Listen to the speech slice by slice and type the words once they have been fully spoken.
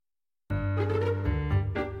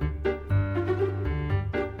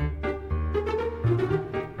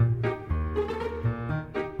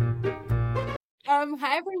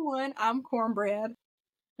Hi everyone, I'm Cornbread.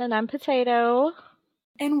 And I'm Potato.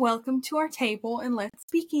 And welcome to our table, and let's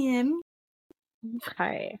begin.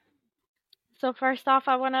 Okay. So first off,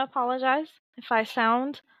 I want to apologize if I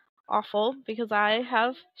sound awful because I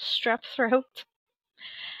have strep throat.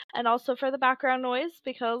 And also for the background noise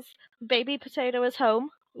because baby Potato is home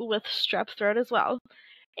with strep throat as well.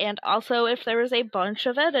 And also if there is a bunch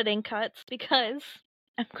of editing cuts because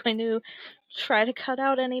I'm going to try to cut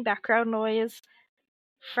out any background noise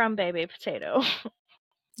from baby Potato.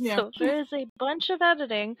 Yeah. So if there is a bunch of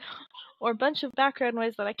editing or a bunch of background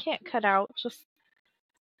noise that I can't cut out, just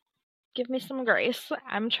give me some grace.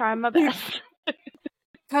 I'm trying my best.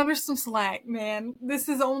 Cut us some slack, man. This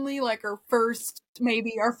is only like our first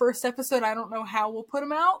episode. I don't know how we'll put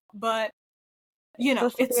them out, but you know,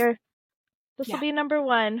 this will be number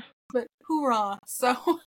 1. But hoorah!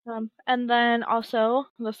 So. And then also,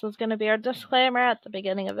 this is going to be our disclaimer at the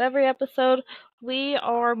beginning of every episode. We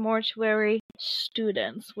are mortuary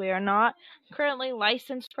students. We are not currently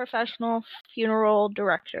licensed professional funeral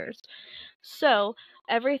directors. So,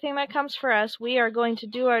 everything that comes for us, we are going to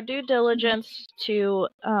do our due diligence to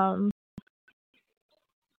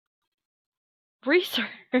research.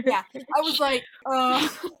 Yeah, I was like,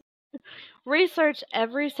 research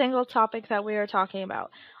every single topic that we are talking about.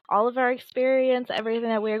 All of our experience, everything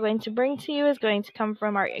that we are going to bring to you is going to come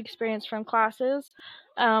from our experience from classes.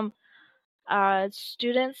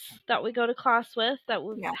 Students that we go to class with that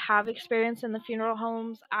have experience in the funeral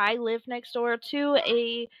homes. I live next door to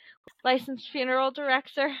a licensed funeral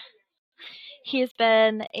director. He's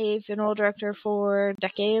been a funeral director for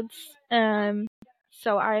decades,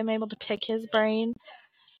 so I am able to pick his brain.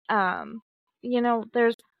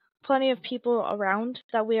 There's plenty of people around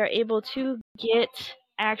that we are able to get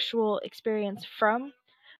actual experience from.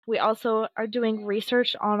 We also are doing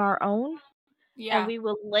research on our own. Yeah. And we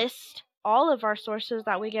will list all of our sources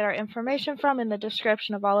that we get our information from in the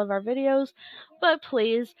description of all of our videos. But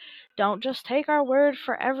please don't just take our word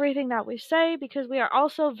for everything that we say because we are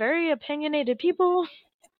also very opinionated people.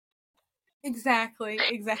 Exactly.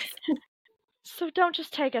 So don't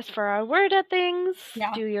just take us for our word at things.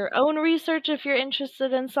 Yeah. Do your own research if you're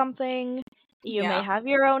interested in something. You may have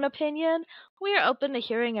your own opinion. We are open to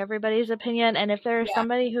hearing everybody's opinion, and if there is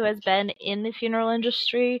somebody who has been in the funeral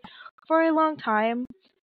industry for a long time,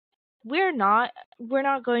 we're not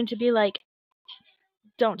going to be like,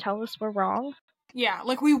 don't tell us we're wrong. Yeah,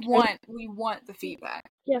 like we want the feedback.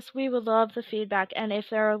 Yes, we would love the feedback, and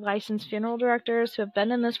if there are licensed funeral directors who have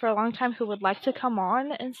been in this for a long time who would like to come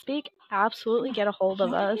on and speak, absolutely get a hold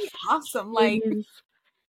of us. Awesome. Please. Like,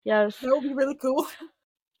 yes. That would be really cool.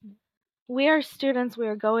 We are students. We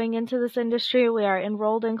are going into this industry. We are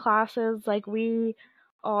enrolled in classes. Like, we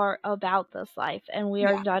are about this life, and we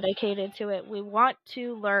are dedicated to it. We want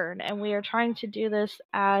to learn, and we are trying to do this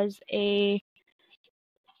as a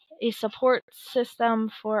support system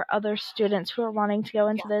for other students who are wanting to go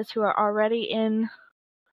into this, who are already in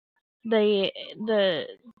the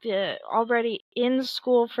already in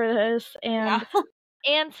school for this, and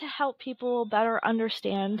and to help people better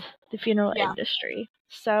understand the funeral industry.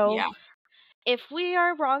 So if we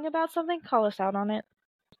are wrong about something, call us out on it.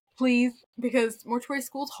 Please, because mortuary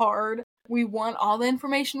school's hard. We want all the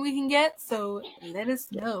information we can get, so let us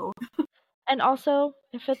know. And also,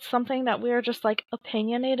 if it's something that we are just like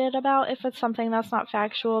opinionated about, if it's something that's not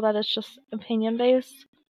factual, that it's just opinion based.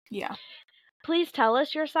 Yeah. Please tell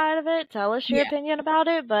us your side of it. Tell us your opinion about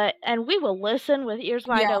it, and we will listen with ears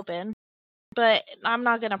wide open. But I'm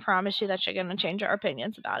not going to promise you that you're going to change our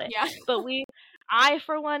opinions about it. Yeah. But I,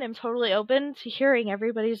 for one, am totally open to hearing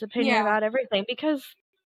everybody's opinion about everything because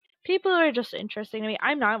people are just interesting to me.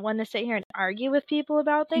 I'm not one to sit here and argue with people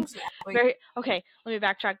about things. Exactly. Okay, let me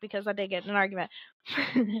backtrack because I did get in an argument.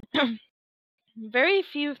 Very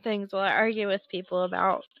few things will I argue with people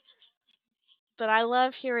about. But I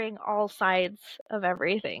love hearing all sides of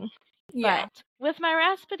everything. Yeah. But with my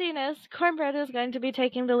raspiness, Cornbread is going to be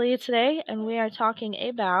taking the lead today, and we are talking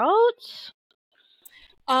about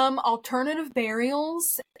alternative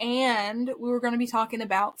burials, and we were going to be talking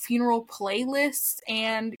about funeral playlists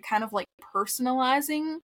and kind of like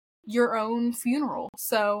personalizing your own funeral.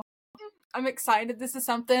 So I'm excited. This is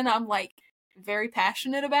something I'm like very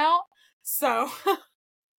passionate about. So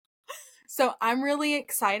So I'm really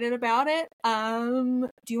excited about it. Do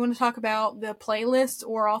you want to talk about the playlist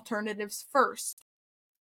or alternatives first?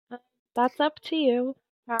 That's up to you.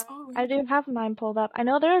 I do have mine pulled up. I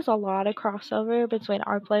know there's a lot of crossover between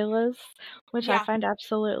our playlists, which I find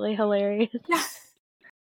absolutely hilarious.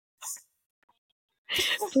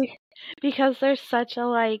 Because there's such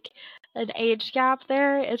a an age gap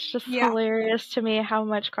there. It's just Yeah. hilarious to me how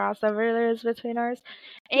much crossover there is between ours.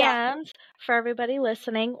 Yeah. And for everybody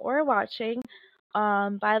listening or watching,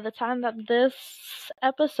 by the time that this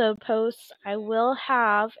episode posts, I will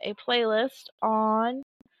have a playlist on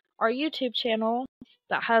our YouTube channel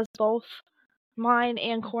that has both mine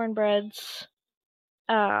and Cornbread's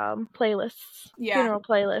playlists, Yeah. funeral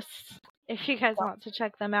playlists. If you guys want to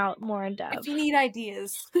check them out more in depth. If you need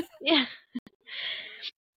ideas. Yeah.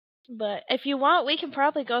 But if you want, we can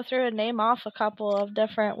probably go through and name off a couple of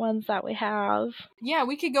different ones that we have. Yeah,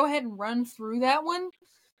 we could go ahead and run through that one.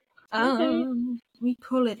 Okay. Let me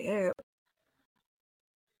pull it up.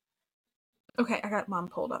 Okay, I got mine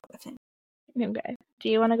pulled up, I think. Okay. Do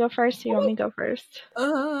you want to go first? Or do you want me to go first?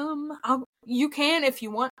 You can if you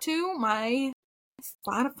want to. My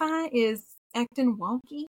Spotify is acting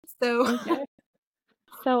wonky, so. Okay.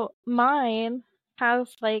 So mine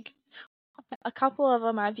has a couple of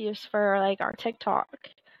them I've used for our TikTok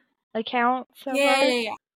account so far.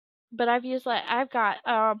 Yeah. But I've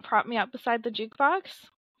got Prop Me Up Beside the Jukebox,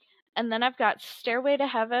 and then I've got Stairway to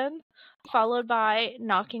Heaven, followed by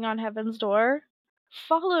Knocking on Heaven's Door,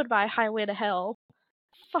 followed by Highway to Hell,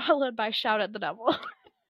 followed by Shout at the Devil.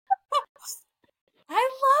 I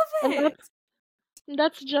love it!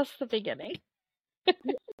 That's just the beginning.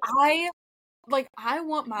 I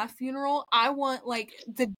want my funeral, I want,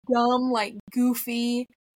 the dumb, goofy,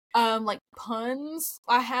 puns.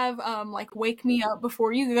 I have, Wake Me Up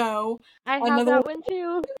Before You Go. I have that one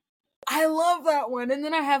too. I love that one. And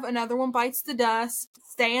then I have another one, Bites the Dust,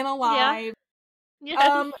 Staying Alive. Yeah.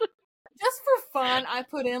 Yes. Just for fun, I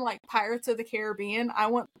put in, Pirates of the Caribbean. I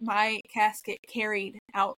want my casket carried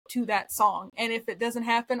out to that song. And if it doesn't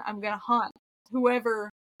happen, I'm gonna haunt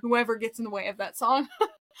whoever gets in the way of that song.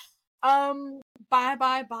 Bye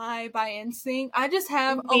Bye Bye by NSYNC. I just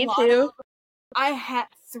have Me too. I had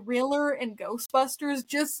Thriller and Ghostbusters,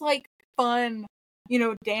 just fun,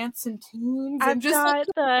 dancing tunes. I've got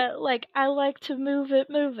I like to move it.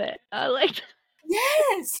 I like to...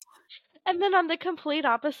 Yes! And then on the complete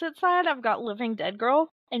opposite side, I've got Living Dead Girl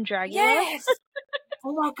and Dragula. Yes!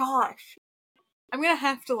 Oh my gosh. I'm gonna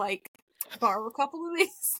have to, borrow a couple of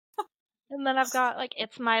these. And then I've got,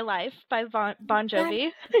 It's My Life by Bon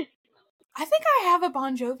Jovi. I think I have a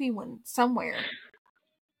Bon Jovi one somewhere.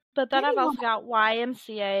 But then I've also got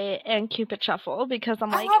YMCA and Cupid Shuffle, because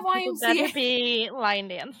I'm people better be line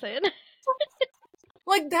dancing.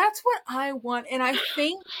 That's what I want, and I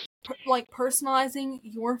think, personalizing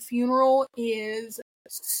your funeral is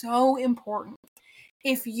so important.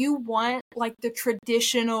 If you want, the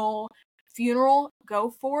traditional funeral,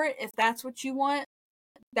 go for it. If that's what you want,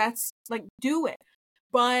 that's, do it.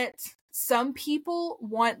 But some people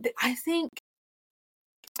want, I think,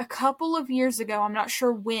 a couple of years ago, I'm not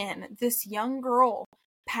sure when, this young girl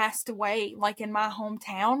passed away, in my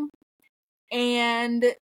hometown.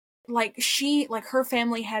 And, her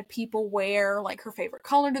family had people wear, her favorite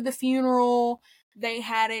color to the funeral. They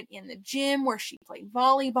had it in the gym where she played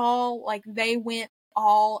volleyball. They went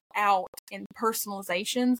all out in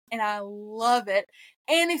personalizations, and I love it.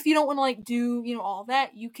 And if you don't want to, do, all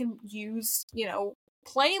that, you can use,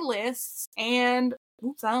 playlists and...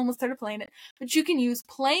 Oops, I almost started playing it. But you can use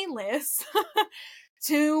playlists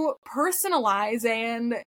to personalize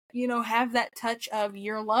and, have that touch of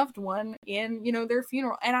your loved one in, their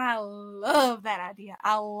funeral. And I love that idea.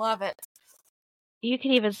 I love it. You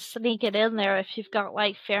can even sneak it in there if you've got,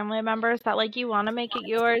 family members that, you want to make it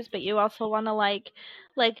yours, but you also want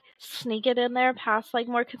to, sneak it in there past,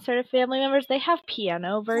 more conservative family members. They have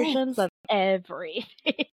piano versions of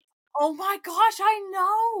everything. Oh my gosh, I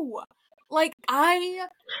know!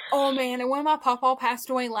 Oh man, and when my papa passed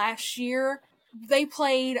away last year, they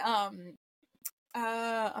played, I'm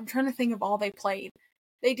trying to think of all they played.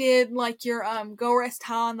 They did, your, Go Rest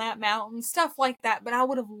High on That Mountain, stuff like that, but I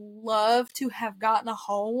would have loved to have gotten a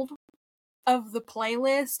hold of the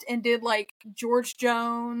playlist and did, George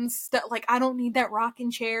Jones, stuff, I Don't Need That Rocking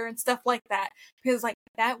Chair and stuff like that, because,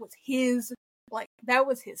 that was his, that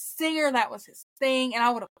was his singer, that was his thing, and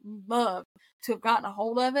I would have loved to have gotten a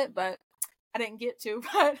hold of it, but I didn't get to.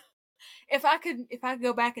 But if I could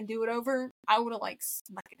go back and do it over, I would have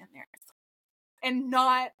snuck it in there and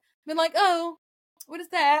not been oh, what is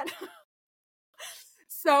that?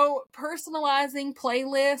 So personalizing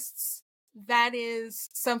playlists, that is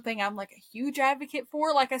something I'm a huge advocate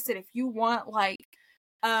for. Like I said, if you want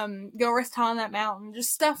Go Rest High on That Mountain,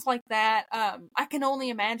 just stuff like that. I can only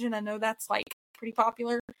imagine. I know that's pretty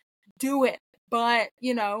popular. Do it, but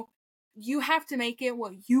you have to make it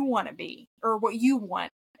what you want to be or what you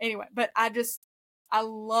want. Anyway, but I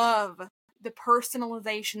love the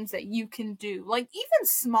personalizations that you can do, like even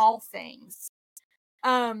small things.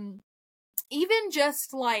 Even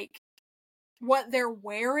just like what they're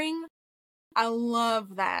wearing. I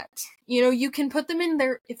love that. You know, you can put them in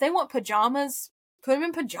their, if they want pajamas, put them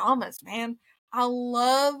in pajamas, man. I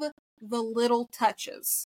love the little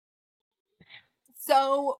touches.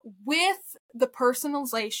 So with the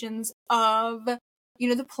personalizations of, you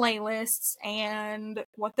know, the playlists and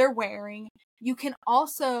what they're wearing, you can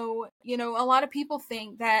also, you know, a lot of people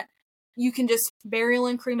think that you can just burial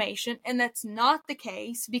and cremation, and that's not the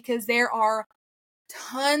case because there are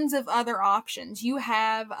tons of other options. You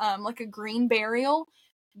have like a green burial,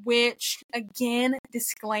 which again,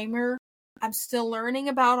 disclaimer, I'm still learning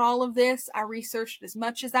about all of this. I researched as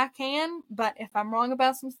much as I can, but if I'm wrong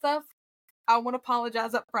about some stuff, I want to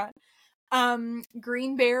apologize up front.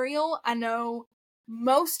 Green burial, I know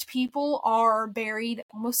most people are buried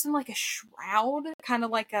almost in like a shroud, kind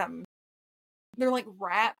of like they're like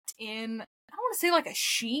wrapped in, I don't want to say like a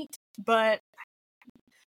sheet, but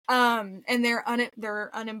and they're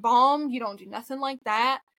unembalmed. You don't do nothing like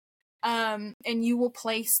that. And you will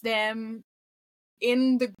place them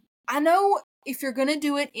in the, I know if you're gonna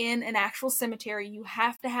do it in an actual cemetery, you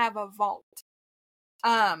have to have a vault.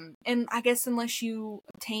 And I guess unless you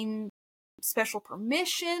obtain special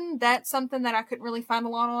permission, that's something that I couldn't really find a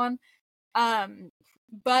lot on.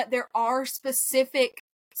 But there are specific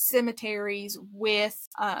cemeteries with,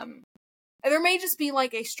 there may just be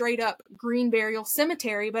like a straight up green burial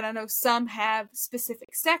cemetery, but I know some have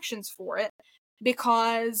specific sections for it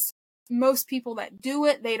because most people that do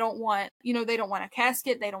it, they don't want, you know, they don't want a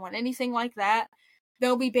casket. They don't want anything like that.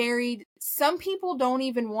 They'll be buried. Some people don't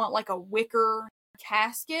even want like a wicker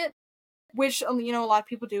casket, which, you know, a lot of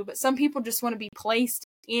people do, but some people just want to be placed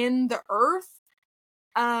in the earth.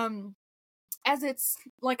 As it's,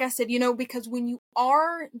 like I said, you know, because when you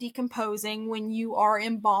are decomposing, when you are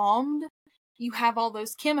embalmed, you have all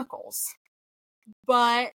those chemicals.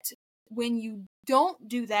 But when you don't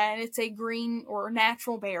do that, and it's a green or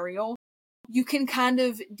natural burial, you can kind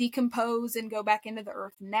of decompose and go back into the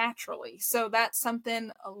earth naturally. So that's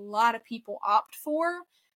something a lot of people opt for.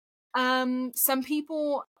 Some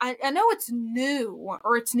people, I know it's new,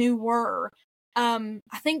 or it's newer. I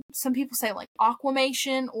think some people say like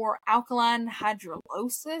aquamation or alkaline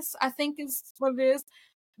hydrolysis, I think is what it is.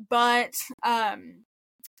 But,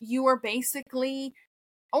 you are basically,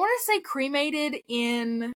 I want to say cremated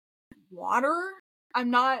in water.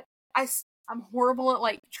 I'm horrible at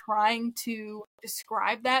like trying to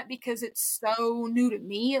describe that because it's so new to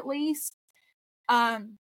me, at least.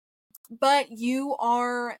 But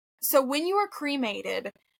so when you are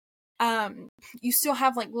cremated, you still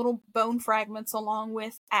have like little bone fragments along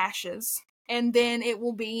with ashes, and then it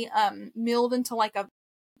will be milled into like a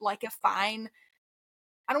fine,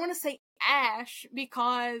 I don't want to say ash,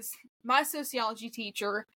 because my sociology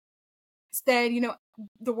teacher said, you know,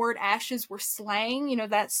 the word ashes were slang, you know,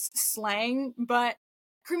 that's slang, but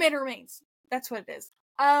cremated remains, that's what it is.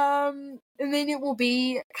 And then it will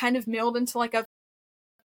be kind of milled into like a,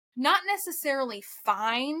 not necessarily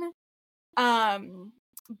fine,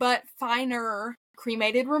 but finer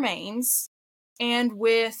cremated remains, and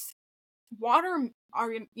with water,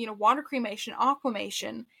 or, you know, water cremation,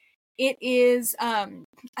 aquamation, it is, I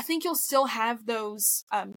think you'll still have those,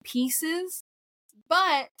 pieces,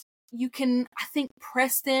 but you can, I think,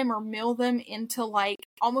 press them or mill them into like,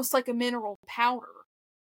 almost like a mineral powder.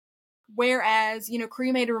 Whereas, you know,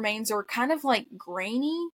 cremated remains are kind of like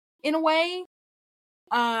grainy in a way,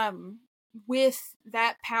 with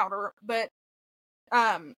that powder, but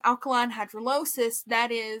alkaline hydrolysis,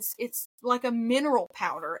 it's like a mineral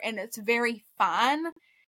powder, and it's very fine,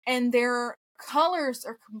 and their colors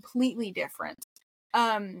are completely different.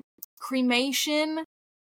 Cremation,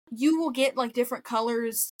 you will get like different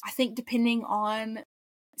colors, I think, depending on,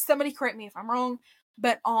 somebody correct me if I'm wrong,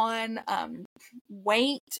 but on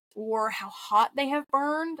weight or how hot they have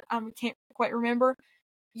burned. I can't quite remember.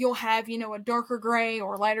 You'll have, you know, a darker gray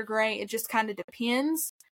or lighter gray. It just kind of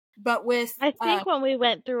depends. But with, I think when we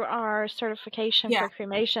went through our certification yeah, for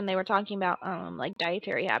cremation, they were talking about like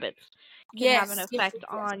dietary habits can have an effect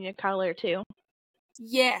on your color too.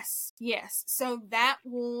 Yes. So that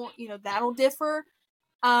will, you know, that'll differ.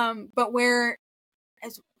 But where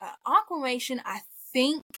as aquamation, I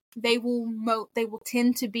think they will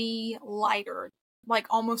tend to be lighter, like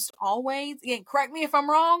almost always. Again, correct me if I'm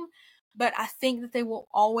wrong, but I think that they will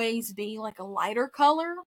always be like a lighter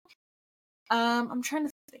color. I'm trying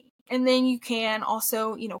to think. And then you can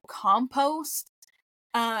also, you know, compost,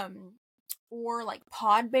 or like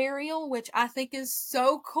pod burial, which I think is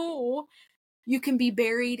so cool. you can be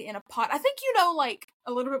buried in a pod. I think you know, like,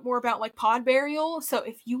 a little bit more about, like, pod burial. So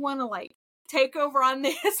if you want to, like, take over on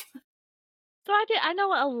this. So I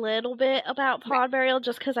know a little bit about pod burial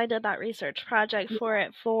just because I did that research project for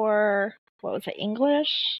it for, what was it,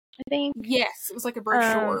 English, I think? Yes, it was like a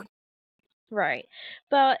brochure. Right.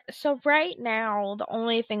 But so right now, the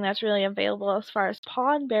only thing that's really available as far as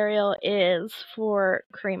pod burial is for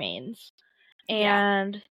cremains.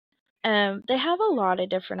 And they have a lot of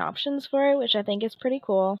different options for it, which I think is pretty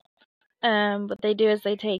cool. What they do is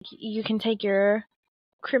you can take your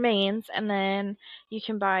cremains and then you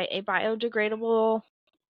can buy a biodegradable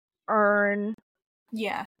urn.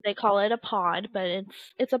 Yeah. They call it a pod, but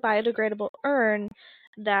it's a biodegradable urn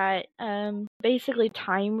that basically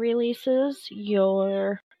time releases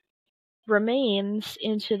your remains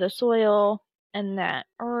into the soil, and that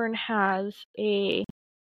urn has a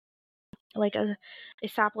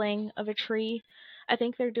sapling of a tree. I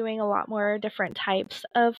think they're doing a lot more different types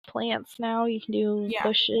of plants now. You can do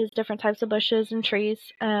bushes, different types of bushes and trees.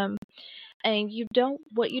 And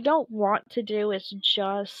what you don't want to do is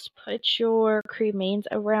just put your cremains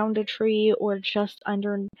around a tree or just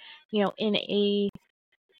under, in a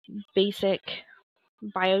basic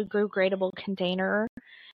biodegradable container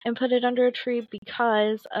and put it under a tree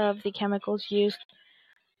because of the chemicals used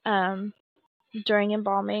during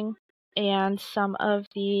embalming and some of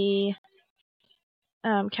the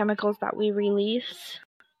chemicals that we release.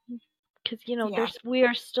 Because we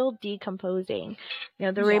are still decomposing.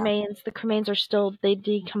 The cremains are still, they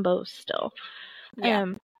decompose still.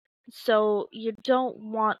 So you don't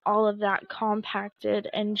want all of that compacted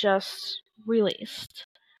and just released.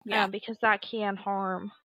 Because that can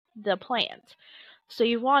harm the plant. So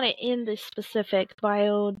you want it in the specific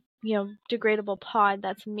degradable pod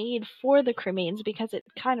that's made for the cremains, because it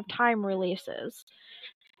kind of time releases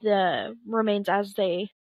the remains as they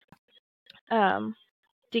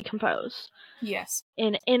decompose. Yes.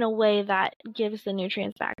 In a way that gives the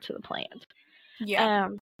nutrients back to the plant.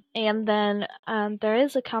 And then there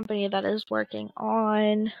is a company that is working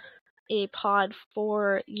on a pod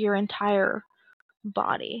for your entire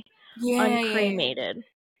body, uncremated,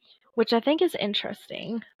 which I think is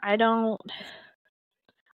interesting. I don't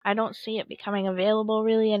see it becoming available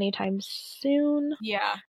really anytime soon.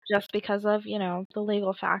 Just because of, the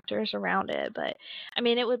legal factors around it. But, I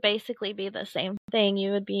mean, it would basically be the same thing.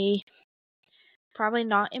 You would be probably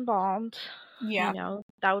not embalmed.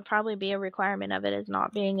 That would probably be a requirement of it, is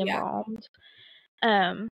not being embalmed.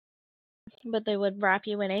 But they would wrap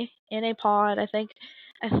you in a pod. I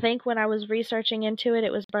think when I was researching into it,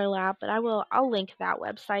 it was burlap, but I'll link that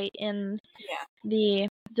website in the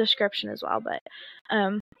description as well. But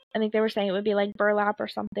I think they were saying it would be like burlap or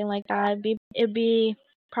something like that. It'd be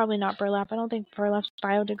probably not burlap. I don't think burlap's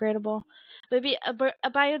biodegradable. But it'd be a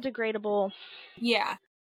biodegradable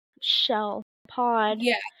shell pod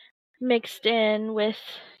mixed in with,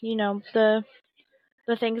 the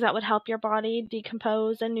things that would help your body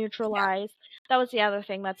decompose and neutralize. That was the other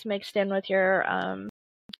thing that's mixed in with your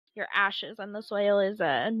ashes and the soil, is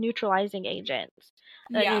a neutralizing agent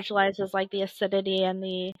that neutralizes like the acidity and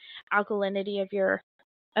the alkalinity of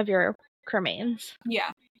your cremains.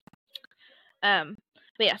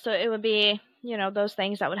 But yeah, so it would be, those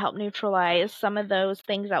things that would help neutralize some of those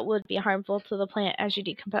things that would be harmful to the plant as you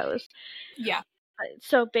decompose.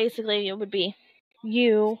 So basically it would be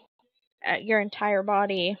your entire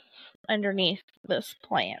body underneath this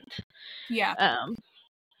plant.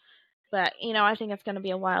 But, I think it's going to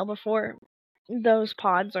be a while before those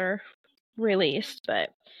pods are released.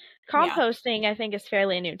 But composting, I think, is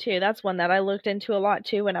fairly new too. That's one that I looked into a lot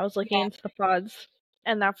too when I was looking into the pods.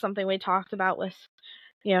 And that's something we talked about with,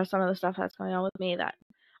 some of the stuff that's going on with me, that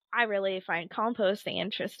I really find composting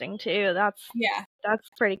interesting too. That's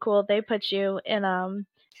pretty cool. They put you in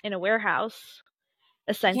a warehouse,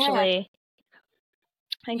 essentially,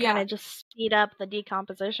 and kind of just speed up the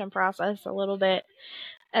decomposition process a little bit,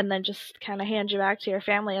 and then just kind of hand you back to your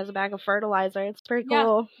family as a bag of fertilizer. It's pretty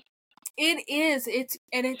cool. It is. It's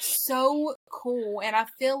so cool. And I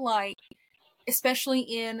feel like, especially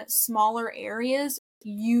in smaller areas,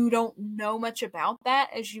 you don't know much about that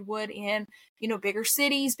as you would in, bigger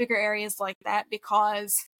cities, bigger areas like that,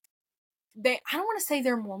 because I don't want to say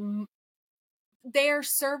their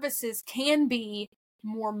services can be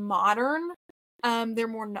more modern. A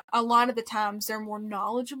lot of the times they're more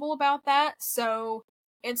knowledgeable about that. So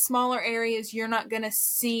in smaller areas, you're not going to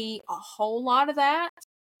see a whole lot of that.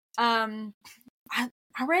 I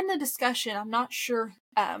read in a discussion, I'm not sure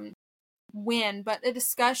when, but a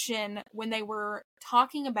discussion when they were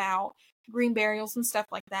talking about green burials and stuff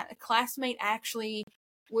like that. A classmate actually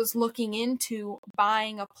was looking into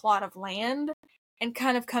buying a plot of land and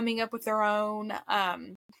kind of coming up with their own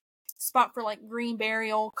spot for like green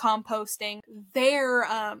burial, composting. They're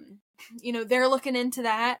they're looking into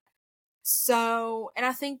that. So, and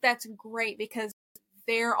I think that's great because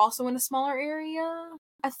they're also in a smaller area,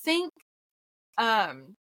 I think.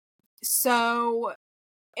 So,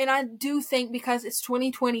 and I do think because it's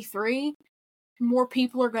 2023, more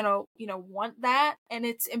people are going to, want that, and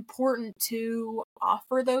it's important to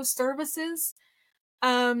offer those services.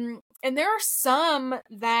 And there are some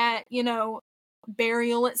that,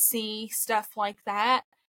 burial at sea, stuff like that,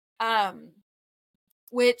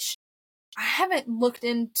 which I haven't looked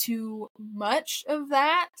into much of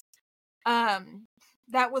that.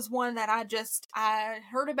 That was one that I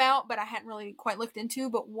heard about, but I hadn't really quite looked into.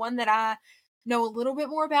 But one that I know a little bit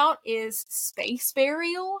more about is space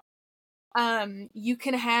burial. You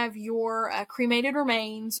can have your cremated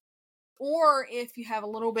remains, or if you have a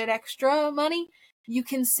little bit extra money, you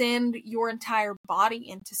can send your entire body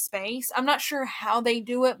into space. I'm not sure how they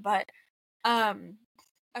do it, but a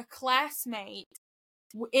classmate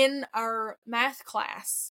in our math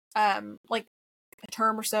class, like a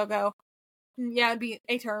term or so ago, it'd be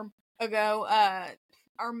a term ago,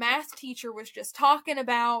 our math teacher was just talking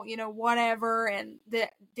about, whatever and the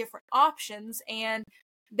different options, and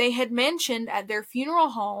they had mentioned at their funeral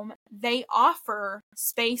home, they offer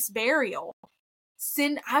space burial.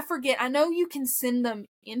 I know you can send them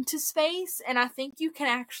into space, and I think you can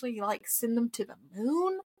actually, like, send them to the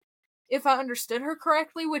moon, if I understood her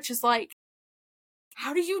correctly, which is like,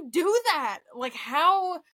 how do you do that? Like,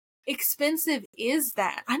 how expensive is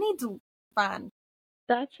that? I need to find.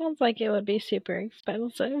 That sounds like it would be super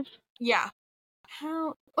expensive. Yeah.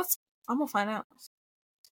 I'm gonna find out.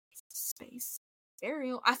 Space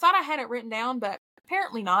burial. I thought I had it written down, but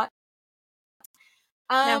apparently not.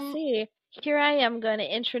 Now see, here I am going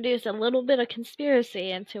to introduce a little bit of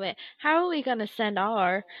conspiracy into it. How are we going to send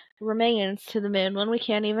our remains to the moon when we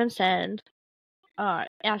can't even send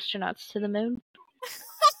astronauts to the moon?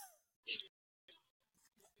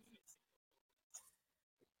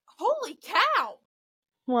 Holy cow!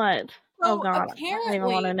 What? So oh god, I don't even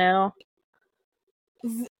want to apparently,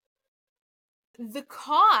 know. the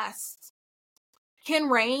cost can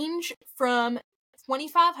range from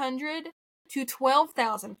 $2,500 to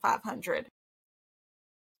 $12,500.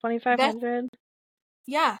 2,500?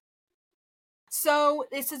 Yeah. So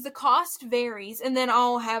this is the cost varies, and then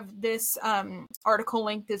I'll have this article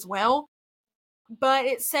linked as well. But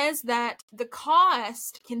it says that the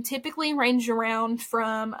cost can typically range around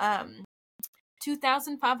from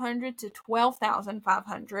 $2,500 to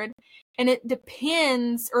 $12,500, and it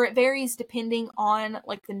depends, or it varies depending on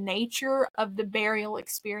like the nature of the burial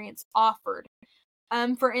experience offered.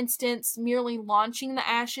 For instance, merely launching the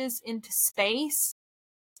ashes into space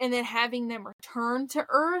and then having them return to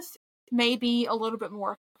Earth may be a little bit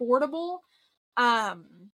more affordable.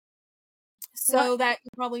 So that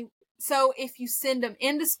probably, so if you send them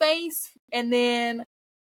into space and then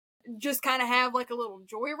just kind of have like a little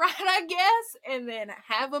joyride, I guess, and then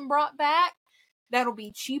have them brought back, that'll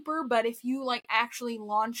be cheaper. But if you like actually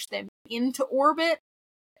launch them into orbit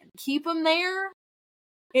and keep them there,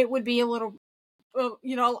 it would be a little,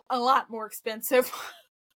 a lot more expensive. How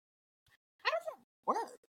does that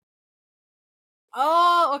work?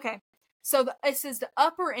 Oh, okay. So it says the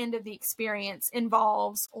upper end of the experience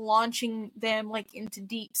involves launching them like into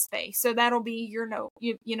deep space. So that'll be you're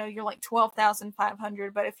like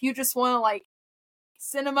 12,500. But if you just want to like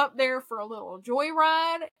send them up there for a little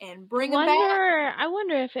joyride and bring them back, I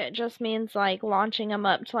wonder if it just means like launching them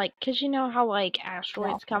up to like, cause you know how like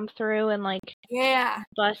asteroids come through and like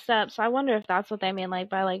bust up. So I wonder if that's what they mean, like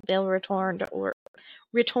by like they'll return to Earth.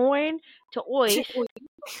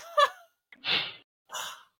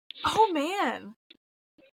 Oh man.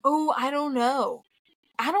 Oh, I don't know.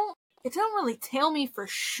 It doesn't really tell me for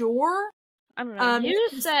sure. I don't know.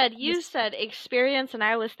 You said experience, and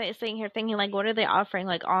I was sitting here thinking, like, what are they offering,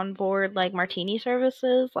 like, on board, like, martini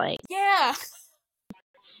services, like? Yeah.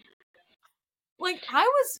 Like, I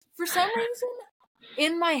was, for some reason,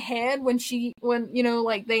 in my head when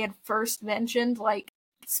like they had first mentioned like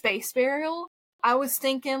space burial, I was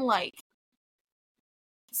thinking like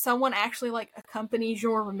someone actually like accompanies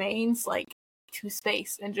your remains like to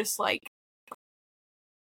space and just like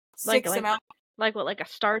sticks them out. Like what, like a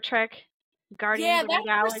Star Trek Guardians of the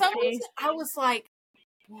Galaxy? For some reason, I was like,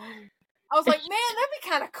 whoa. I was like, man, that'd be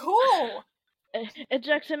kind of cool.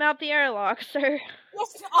 Eject him out the airlock, sir.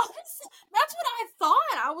 Yes, that's what I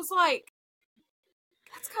thought. I was like,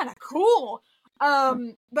 that's kind of cool.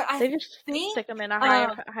 But I think stick him in a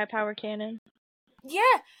high power cannon. Yeah,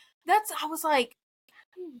 I was like,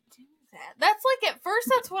 how do you do that? That's like, at first,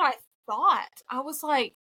 that's what I thought. I was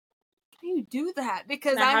like, how do you do that?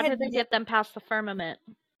 Because Now, I how had did they get them past the firmament?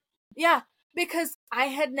 Yeah, because I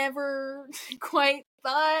had never quite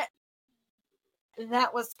thought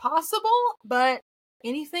that was possible, but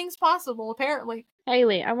anything's possible, apparently.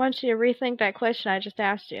 Haley, I want you to rethink that question I just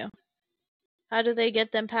asked you. How do they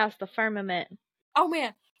get them past the firmament? Oh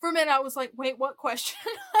man, for a minute I was like, wait, what question?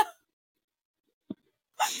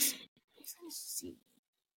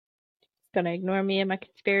 Gonna ignore me and my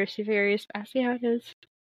conspiracy theories. I see how it is.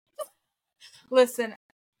 Listen,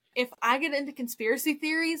 if I get into conspiracy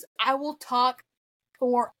theories, I will talk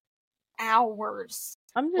for hours.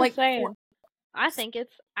 I'm just saying. I think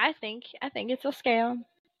it's a scam.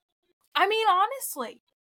 I mean, honestly,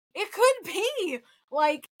 it could be.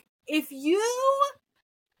 Like, if you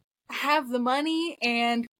have the money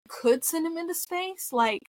and could send him into space,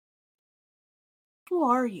 like, who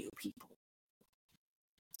are you people?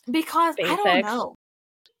 Because SpaceX. I don't know.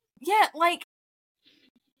 Yeah, like,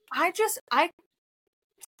 I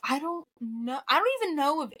don't know. I don't even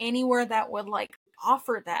know of anywhere that would, like,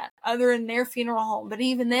 offer that other than their funeral home. But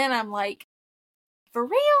even then, I'm like, for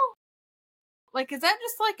real? Like, is that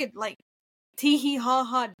just like a, like, tee hee ha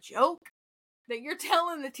ha joke that you're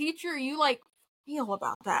telling the teacher you, like, feel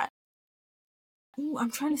about that? Ooh, I'm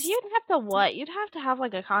trying to. You'd have to what? You'd have to have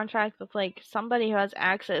like a contract with like somebody who has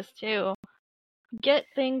access to get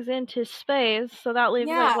things into space. So that leaves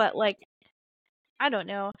like what, like, I don't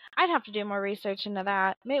know. I'd have to do more research into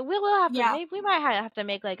that. Maybe we'll have to. Maybe we might have to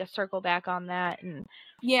make like a circle back on that and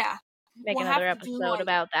make another episode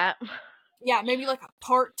about that. Yeah, maybe like a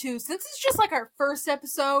part 2. Since it's just like our first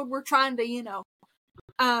episode, we're trying to, you know,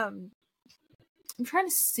 I'm trying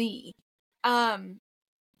to see.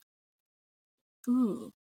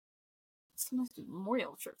 Ooh. Must do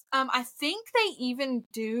memorial trips. I think they even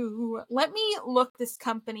do. Let me look this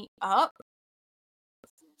company up.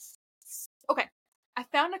 Okay, I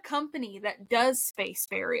found a company that does space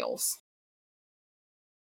burials.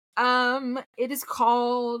 It is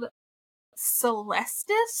called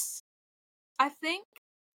Celestis, I think.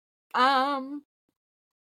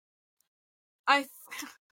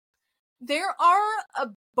 There are a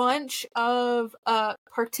bunch of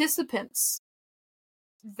participants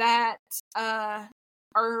that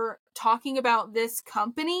are talking about this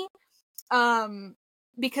company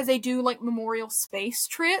because they do like memorial space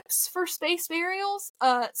trips for space burials.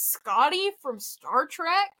 Scotty from Star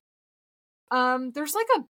Trek. There's like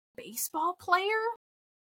a baseball player.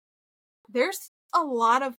 There's a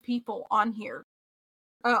lot of people on here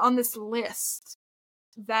on this list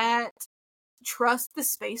that trust the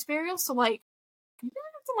space burial. So like, you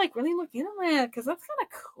have to like really look into that because that's kind of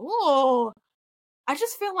cool. I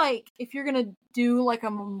just feel like if you're gonna do like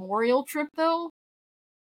a memorial trip though,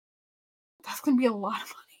 that's gonna be a lot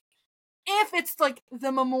of money. If it's like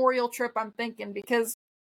the memorial trip I'm thinking, because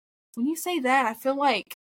when you say that, I feel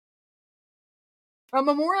like a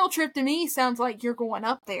memorial trip to me sounds like you're going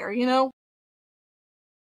up there, you know?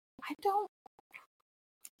 I don't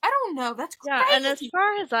know. That's crazy. Yeah, and as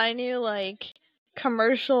far as I knew, like,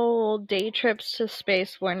 commercial day trips to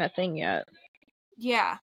space weren't a thing yet.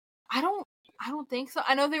 Yeah. I don't think so.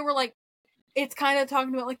 I know they were like, it's kind of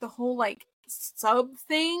talking about like the whole like sub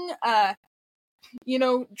thing, you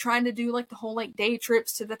know, trying to do like the whole like day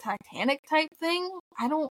trips to the Titanic type thing.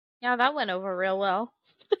 Yeah, that went over real well.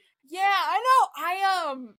 Yeah, I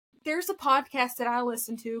know. There's a podcast that I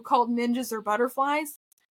listen to called Ninjas or Butterflies.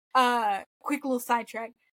 Quick little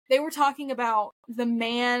sidetrack. They were talking about the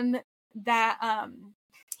man that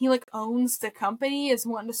he like owns the company is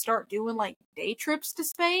wanting to start doing like day trips to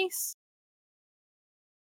space.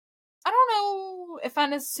 I don't know if I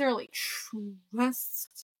necessarily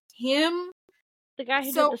trust him. The guy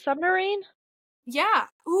who did the submarine? Yeah.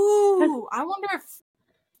 Ooh, I wonder if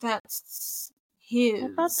that's his. I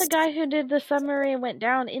thought the guy who did the submarine went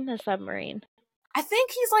down in the submarine. I think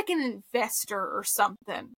he's like an investor or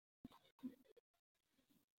something.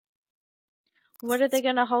 What are they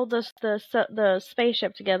gonna hold the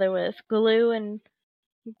spaceship together with? Glue and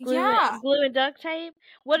duct tape?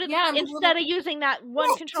 What are instead of using that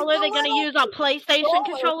one controller, they're gonna use a PlayStation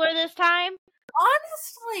controller this time?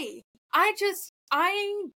 Honestly, I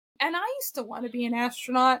used to want to be an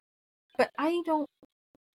astronaut, but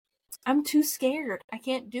I'm too scared. I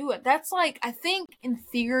can't do it. That's like, I think in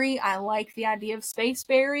theory I like the idea of space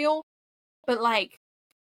burial, but like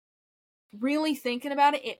really thinking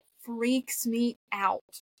about it, it freaks me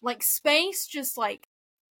out. Like space just like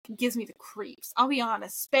gives me the creeps. I'll be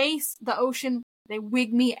honest. Space, the ocean, they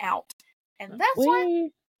wig me out. And that's why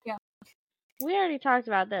we already talked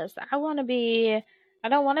about this. I don't want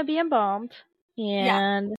to be embalmed.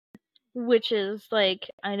 and which is, like,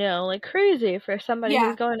 I know, like, crazy for somebody Yeah.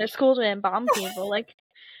 who's going to school to embalm people. Like,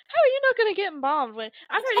 how are you not going to get embalmed? When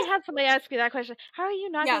I've already had somebody ask me that question. How are you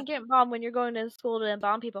not Yeah. going to get embalmed when you're going to school to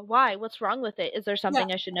embalm people? Why? What's wrong with it? Is there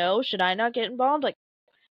something I should know? Should I not get embalmed? Like,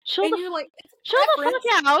 chill And the you're like, it's a fuck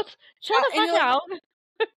out. Chill Yeah, the and fuck you're like, out.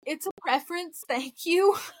 it's a preference, thank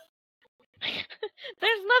you.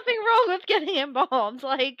 There's nothing wrong with getting embalmed.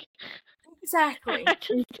 Like, Exactly. I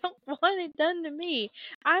just don't want it done to me.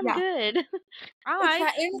 I'm Yeah. good.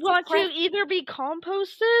 I It's want to either be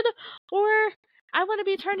composted or I want to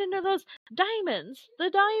be turned into those diamonds. The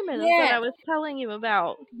diamonds that I was telling you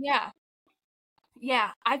about. Yeah.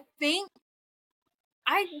 Yeah. I think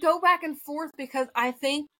I go back and forth because I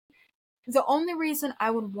think the only reason I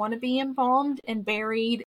would want to be embalmed and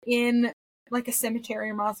buried in like a cemetery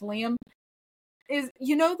or mausoleum is,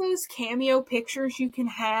 you know, those cameo pictures you can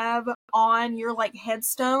have on your like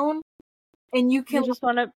headstone, and you can. You just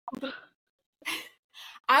want to.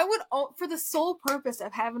 I would, for the sole purpose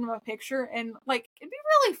of having my picture, and like it'd be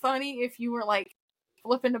really funny if you were like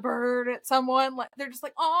flipping a bird at someone, like they're just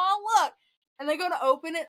like, "Oh, look," and they go to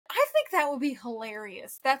open it. I think that would be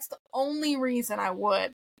hilarious. That's the only reason I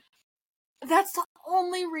would. That's the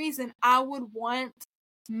only reason I would want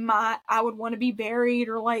to be buried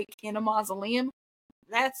or like in a mausoleum.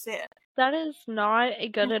 That's it. That is not a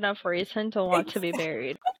good enough reason to want to be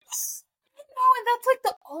buried. No, and that's like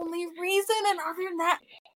the only reason. And other than that,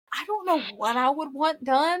 I don't know what I would want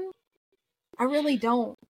done. I really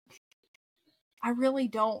don't. And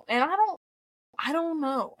I don't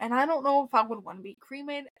know. And I don't know if I would want to be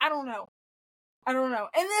cremated. I don't know. And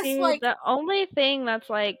this, See, like, the only thing that's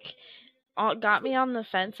like got me on the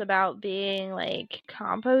fence about being like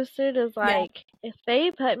composted is like if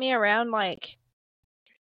they put me around like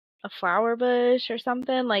a flower bush or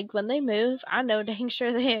something, like when they move, I know dang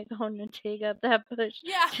sure they ain't going to dig up that bush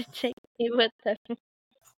to take me with them.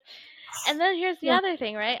 And then here's the other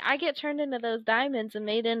thing, right? I get turned into those diamonds and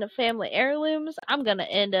made into family heirlooms. I'm gonna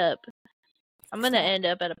end up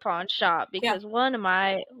at a pawn shop because one of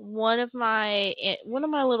my little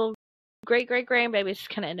great grandbabies is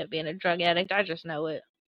gonna end up being a drug addict. I just know it.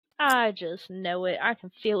 I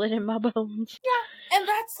can feel it in my bones. Yeah, and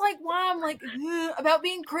that's like why I'm like about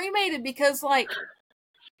being cremated, because like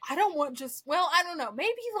I don't want I don't know,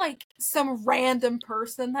 maybe like some random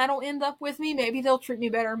person that'll end up with me, maybe they'll treat me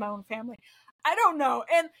better in my own family. I don't know.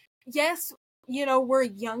 And yes, you know, we're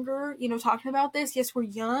younger, you know, talking about this. Yes, we're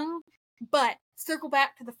young, but circle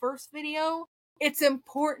back to the first video. It's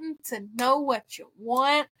important to know what you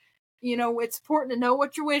want. You know, it's important to know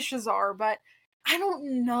what your wishes are, but I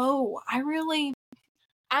don't know. I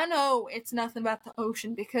know it's nothing about the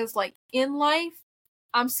ocean because like in life,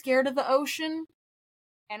 I'm scared of the ocean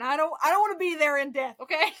and I don't want to be there in death,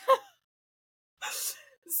 okay?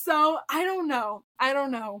 So, I don't know. I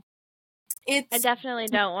definitely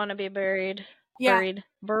don't want to be buried. Yeah.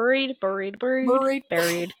 Buried.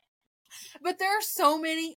 But there are so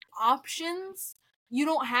many options. You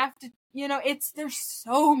don't have to, you know, there's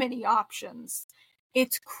so many options.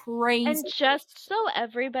 It's crazy. And just so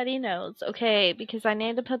everybody knows, okay, because I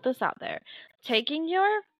need to put this out there, taking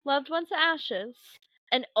your loved one's ashes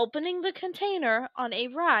and opening the container on a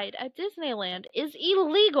ride at Disneyland is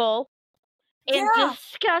illegal and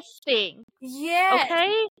disgusting. Yeah.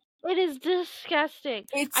 Okay? It is disgusting.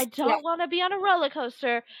 I don't want to be on a roller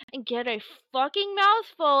coaster and get a fucking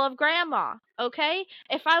mouthful of grandma. Okay?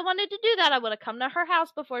 If I wanted to do that, I would have come to her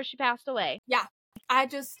house before she passed away. Yeah. I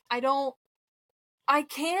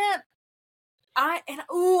can't.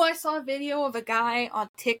 I saw a video of a guy on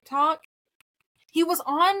TikTok. He was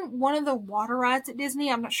on one of the water rides at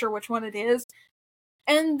Disney. I'm not sure which one it is.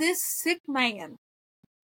 And this sick man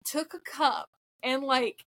took a cup and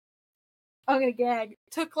like, I'm gonna gag,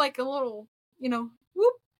 took like a little, you know,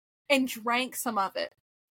 whoop, and drank some of it.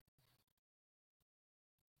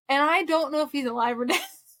 And I don't know if he's alive or dead.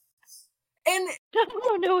 And I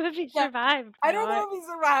don't know if he survived. I don't know if he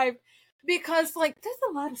survived. Because, like, there's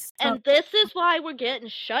a lot of stuff. And this is why we're getting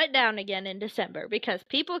shut down again in December. Because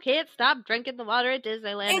people can't stop drinking the water at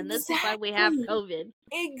Disneyland. Exactly. And this is why we have COVID.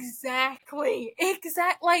 Exactly.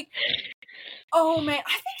 Like, oh, man.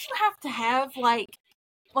 I think you have to have, like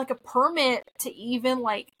a permit to even,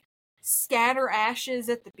 like, scatter ashes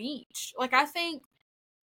at the beach. Like, I think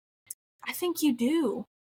you do.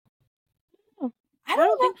 I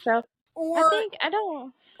don't think so. Or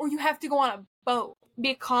you have to go on a boat.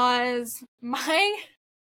 Because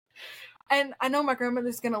and I know my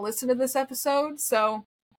grandmother's gonna listen to this episode, so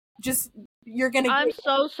I'm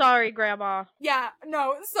so sorry, Grandma. Yeah,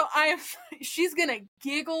 no, so she's gonna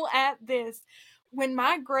giggle at this. When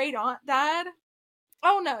my great aunt died,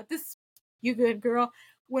 Oh no, you good girl.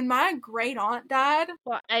 When my great aunt died.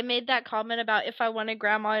 Well, I made that comment about if I wanted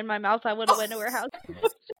grandma in my mouth, I would have went to her house.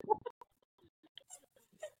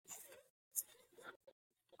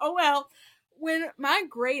 Oh well, when my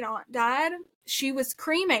great aunt died, she was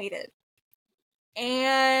cremated.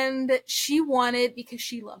 And she wanted, because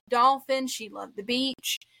she loved dolphins, she loved the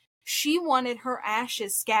beach, she wanted her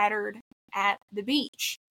ashes scattered at the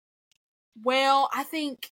beach. Well, I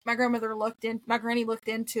think my granny looked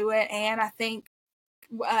into it, and I think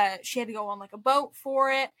she had to go on like a boat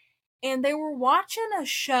for it. And they were watching a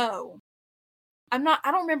show. I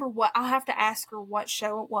don't remember what, I'll have to ask her what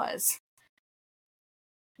show it was.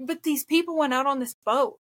 But these people went out on this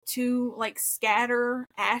boat to like scatter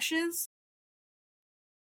ashes.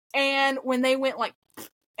 And when they went like,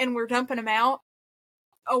 and we're dumping them out,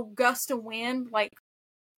 a gust of wind, like,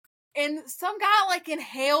 and some guy like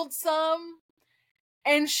inhaled some,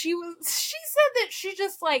 and she said that she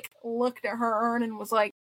just like looked at her urn and was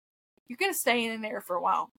like, you're gonna stay in there for a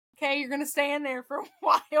while. Okay, you're gonna stay in there for a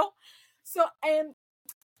while. So, and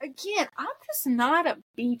again, I'm just not a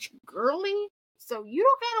beach girly, so you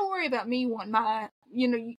don't gotta worry about me wanting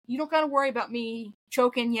you don't gotta worry about me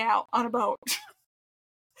choking you out on a boat.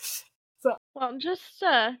 So, well, just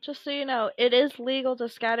so you know, it is legal to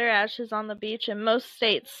scatter ashes on the beach in most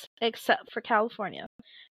states except for California.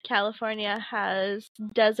 California has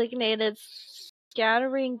designated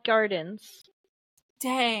scattering gardens.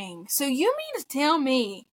 dang. So you mean to tell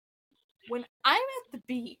me when I'm at the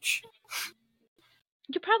beach,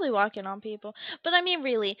 you're probably walking on people. But I mean,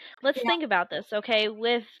 really, let's think about this, okay?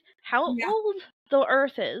 With how old the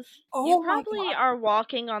earth is, you probably are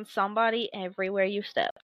walking on somebody everywhere you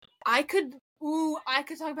step. I could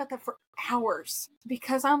talk about that for hours,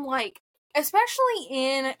 because I'm like, especially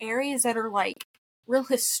in areas that are like real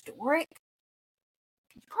historic,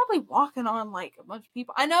 you're probably walking on like a bunch of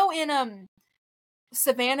people. I know in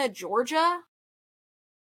Savannah, Georgia,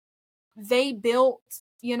 they built,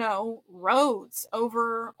 roads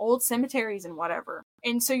over old cemeteries and whatever.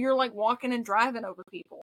 And so you're like walking and driving over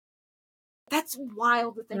people. That's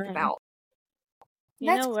wild to think about.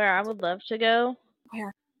 You know where I would love to go?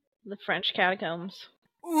 Where? The French catacombs.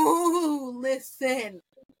 Ooh, listen.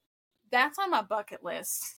 That's on my bucket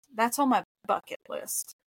list.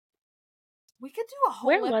 We could do a whole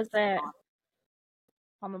Where was that?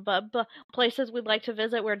 On the places we'd like to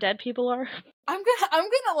visit where dead people are. I'm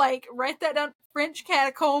gonna like write that down. French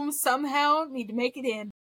catacombs somehow need to make it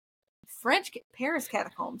in. Paris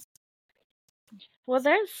catacombs. Well,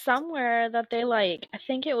 there's somewhere that they like. I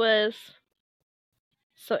think it was.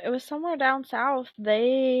 So it was somewhere down south.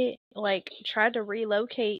 They like tried to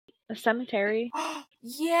relocate a cemetery.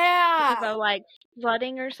 Yeah. Because of like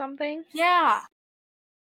flooding or something. Yeah.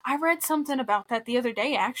 I read something about that the other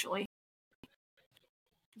day, actually.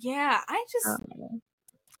 Yeah, I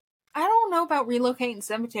don't know about relocating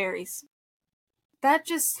cemeteries. That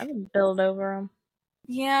just... I would build over them.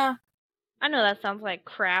 Yeah. I know that sounds like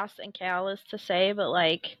crass and callous to say, but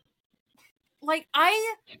like... Like,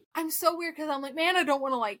 I'm so weird because I'm like, man, I don't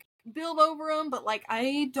want to like build over them, but like,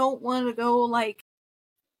 I don't want to go like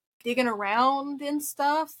digging around and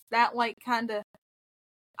stuff. That like kind of...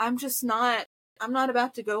 I'm not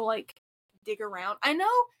about to go like dig around. I know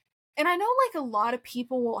like a lot of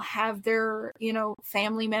people will have their,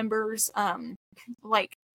 family members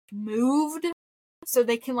like moved so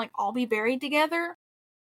they can like all be buried together.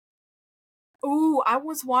 Ooh, I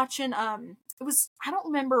was watching it was, I don't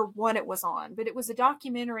remember what it was on, but it was a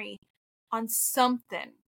documentary on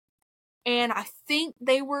something. And I think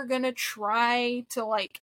they were going to try to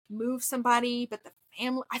like move somebody, but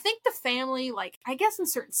I think the family, like, I guess in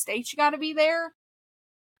certain states you got to be there.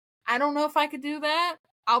 I don't know if I could do that.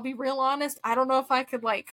 I'll be real honest. I don't know if I could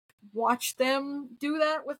like watch them do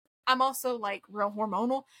that I'm also like real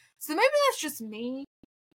hormonal. So maybe that's just me.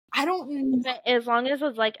 I don't know. As long as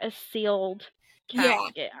it's like a sealed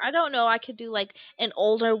casket. Yeah. I don't know. I could do like an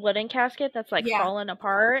older wooden casket that's like falling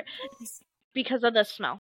apart because of the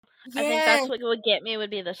smell. Yes. I think that's what would get me,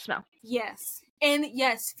 would be the smell. Yes. And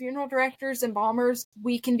yes, funeral directors and embalmers,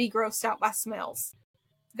 we can be grossed out by smells.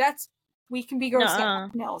 We can be grossed out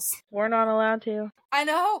by smells. We're not allowed to. I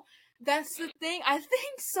know. That's the thing. I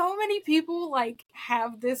think so many people like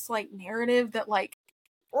have this like narrative that like,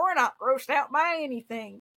 we're not grossed out by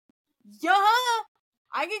anything. Yeah,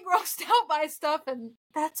 I get grossed out by stuff, and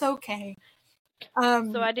that's okay.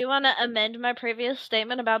 So I do want to amend my previous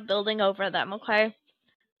statement about building over them, okay?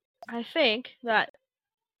 I think that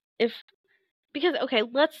because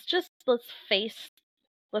let's just face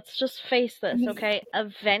this, okay?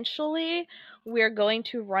 Eventually, we're going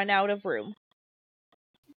to run out of room.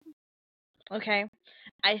 Okay?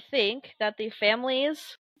 I think that the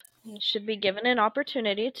families should be given an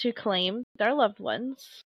opportunity to claim their loved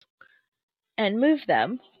ones and move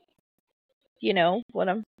them. You know what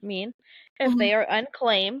I mean? If they are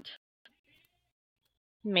unclaimed,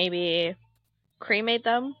 maybe cremate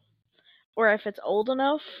them, or if it's old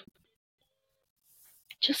enough,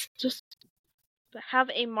 just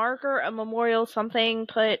have a marker, a memorial, something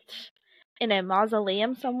put in a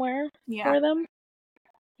mausoleum somewhere for them.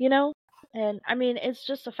 You know? And I mean, it's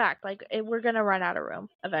just a fact. Like, we're gonna run out of room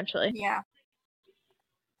eventually.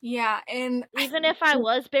 Yeah, and even if I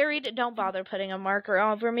was buried, don't bother putting a marker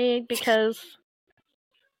over me, because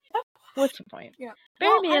what's the point?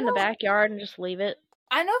 Bury me in the backyard and just leave it.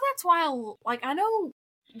 I know that's why, I know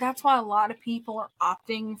that's why a lot of people are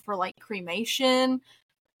opting for, like, cremation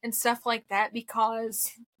and stuff like that,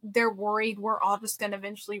 because they're worried we're all just gonna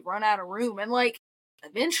eventually run out of room. And, like,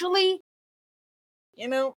 eventually, you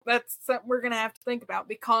know, that's something we're gonna have to think about,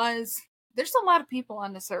 because there's a lot of people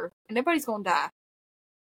on this earth, and everybody's gonna die.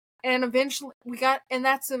 And eventually and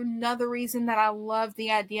that's another reason that I love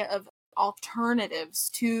the idea of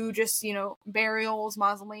alternatives to just, you know, burials,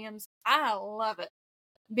 mausoleums. I love it,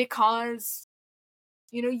 because,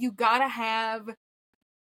 you know, you gotta have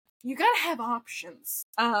options.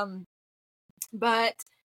 But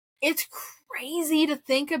it's crazy to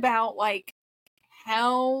think about, like,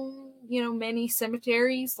 how, you know, many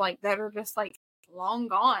cemeteries, like, that are just, like, long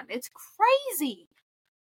gone. It's crazy.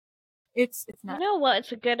 It's not. You know what?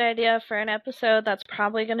 It's a good idea for an episode that's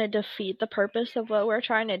probably going to defeat the purpose of what we're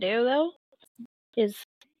trying to do, though, is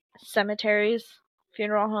cemeteries,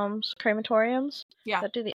 funeral homes, crematoriums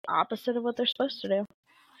that do the opposite of what they're supposed to do.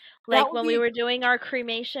 Like when we were doing our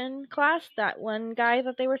cremation class, that one guy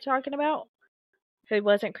that they were talking about, who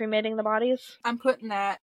wasn't cremating the bodies. I'm putting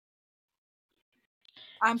that.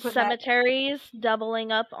 Cemeteries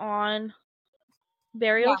doubling up on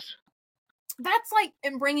burials. That's like,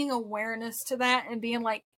 and bringing awareness to that and being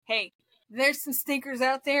like, hey, there's some stinkers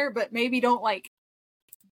out there, but maybe don't, like,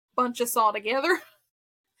 bunch us all together.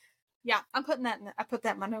 Yeah, I'm putting that I put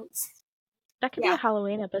that in my notes. That could be a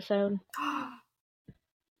Halloween episode.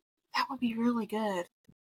 That would be really good.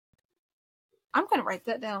 I'm gonna write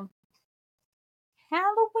that down.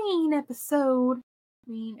 Halloween episode.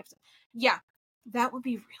 Yeah, that would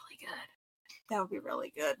be really good. That would be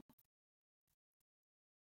really good.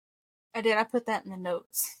 I put that in the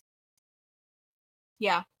notes.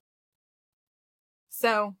 Yeah.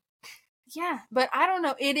 So, yeah, but I don't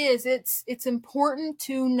know. It's important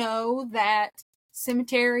to know that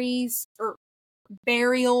cemeteries or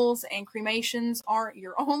burials and cremations aren't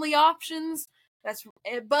your only options.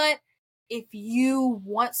 But if you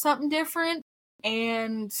want something different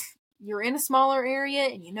and you're in a smaller area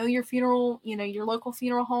and you know your local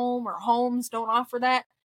funeral home or homes don't offer that,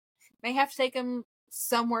 you may have to take them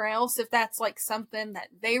somewhere else if that's, like, something that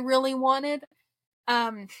they really wanted.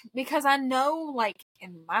 Because I know, like,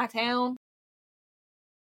 in my town,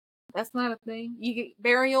 that's not a thing. You get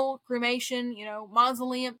burial, cremation, you know,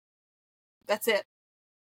 mausoleum. That's it.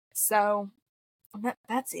 So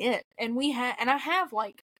that's it. And I have,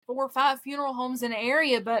 like, 4 or 5 funeral homes in the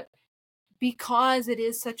area, but because it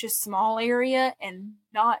is such a small area and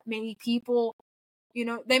not many people, you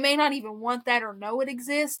know, they may not even want that or know it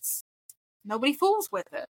exists. Nobody fools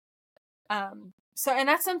with it. So, and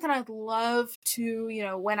that's something I'd love to, you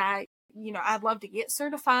know, I'd love to get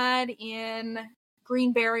certified in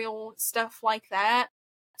green burial, stuff like that.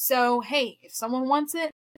 So, hey, if someone wants it,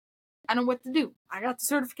 I know what to do. I got the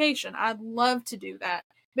certification. I'd love to do that.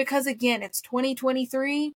 Because, again, it's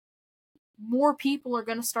 2023. More people are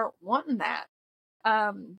going to start wanting that.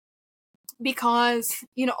 Because,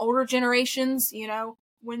 you know, older generations, you know,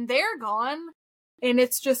 when they're gone, and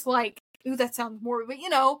it's just like, ooh, that sounds morbid, but, you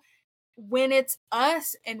know, when it's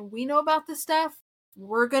us and we know about this stuff,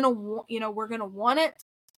 we're gonna want it.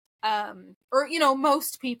 Or, you know,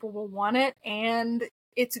 most people will want it, and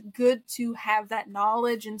it's good to have that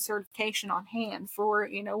knowledge and certification on hand for,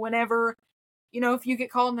 you know, whenever, you know, if you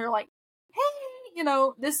get called and they're like, hey, you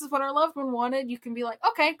know, this is what our loved one wanted, you can be like,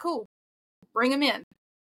 okay, cool, bring them in.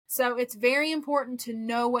 So it's very important to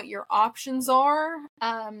know what your options are.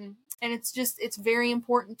 And it's very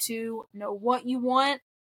important to know what you want.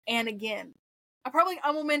 And again,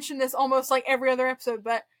 I will mention this almost like every other episode,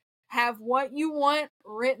 but have what you want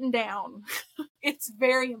written down. It's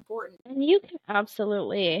very important. And you can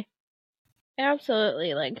absolutely,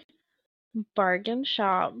 like, bargain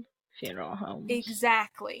shop funeral homes.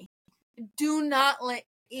 Exactly. Do not let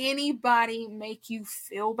anybody make you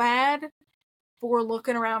feel bad for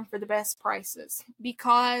looking around for the best prices,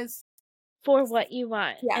 because for what you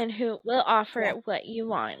want, Yeah. and who will offer Yeah. it what you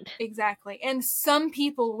want. Exactly. And some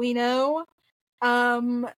people we know,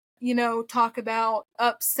 talk about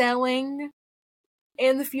upselling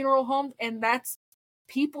in the funeral home, and that's,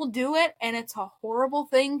 people do it, and it's a horrible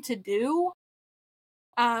thing to do.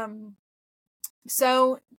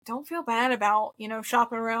 So don't feel bad about,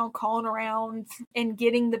 shopping around, calling around, and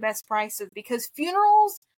getting the best prices, because funeral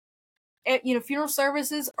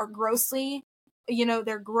services are grossly,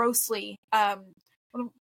 they're grossly, what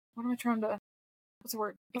am I trying to, what's the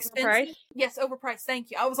word? Expensive? Overpriced? Yes, overpriced.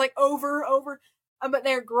 Thank you. I was like over, but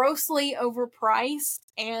they're grossly overpriced,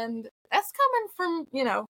 and that's coming from,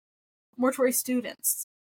 mortuary students.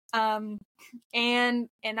 And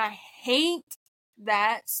I hate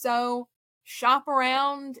that. So shop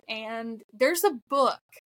around, and there's a book.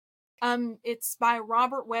 It's by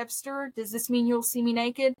Robert Webster. Does this mean you'll see me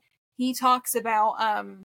naked? He talks about,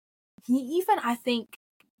 he even, I think,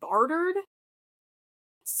 bartered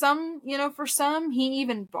some, for some, he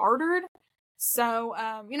even bartered. So,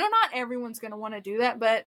 not everyone's going to want to do that,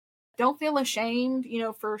 but don't feel ashamed,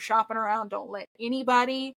 for shopping around. Don't let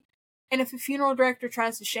anybody, and if a funeral director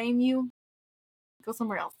tries to shame you, go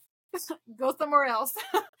somewhere else. Go somewhere else.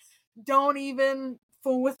 Don't even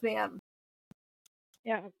fool with them.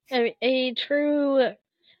 Yeah.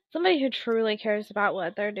 Somebody who truly cares about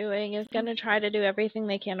what they're doing is going to try to do everything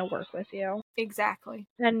they can to work with you. Exactly.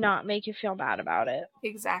 And not make you feel bad about it.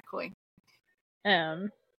 Exactly.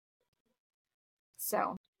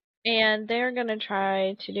 So. And they're going to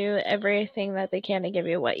try to do everything that they can to give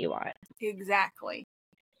you what you want. Exactly.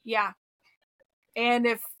 Yeah. And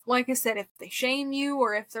if, like I said, if they shame you,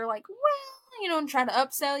 or if they're like, well, and try to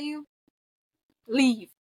upsell you, leave.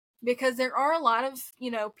 Because there are a lot of,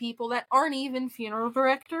 people that aren't even funeral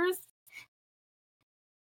directors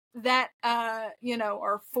that,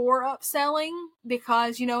 are for upselling,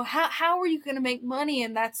 because, how are you going to make money?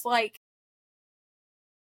 And that's like,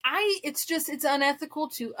 it's unethical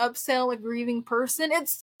to upsell a grieving person.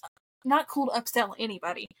 It's not cool to upsell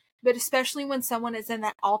anybody, but especially when someone is in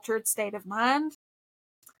that altered state of mind.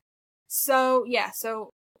 So, yeah.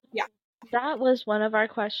 That was one of our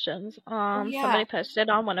questions. Somebody posted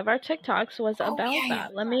on one of our TikToks was about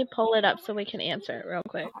that. Let me pull it up so we can answer it real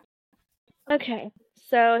quick. Okay,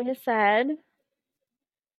 so he said,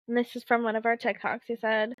 and this is from one of our TikToks, he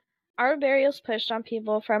said, are burials pushed on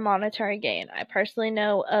people for monetary gain? I personally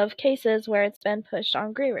know of cases where it's been pushed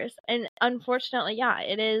on grievers. And unfortunately, yeah,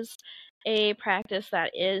 it is a practice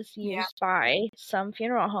that is used by some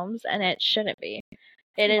funeral homes, and it shouldn't be.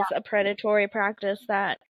 It is a predatory practice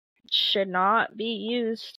that should not be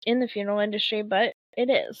used in the funeral industry, but it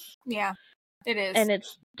is. Yeah, it is. And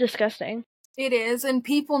it's disgusting. It is, and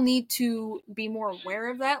people need to be more aware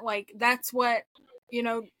of that. Like, that's what,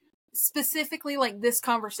 specifically, like, this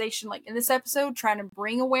conversation, like, in this episode, trying to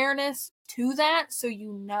bring awareness to that, so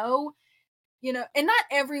and not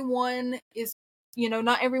everyone is,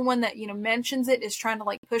 not everyone that, mentions it is trying to,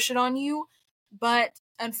 like, push it on you, but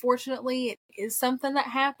unfortunately, it is something that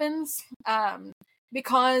happens,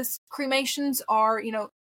 because cremations are,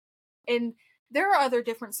 and there are other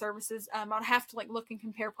different services. I'd have to, like, look and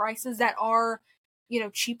compare prices that are,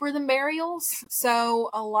 cheaper than burials. So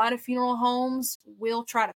a lot of funeral homes will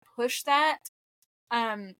try to push that.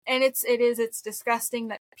 And it's disgusting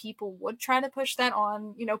that people would try to push that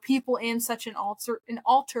on, people in such an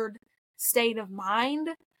altered state of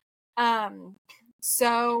mind.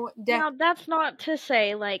 So now that's not to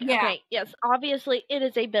say, like, okay, yes, obviously it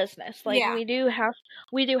is a business. Like, we do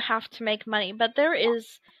have to make money, but there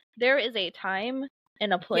is a time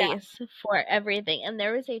and a place for everything, and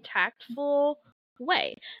there is a tactful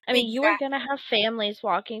way. I mean, you are going to have families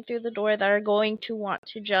walking through the door that are going to want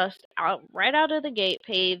to just right out of the gate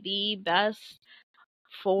pay the best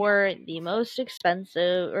for the most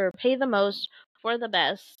expensive, or pay the most for the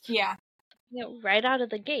best. Yeah. Right out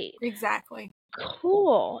of the gate. Exactly.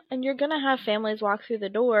 Cool. And you're going to have families walk through the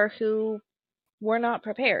door who were not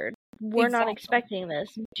prepared. We're not expecting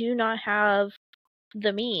this. Do not have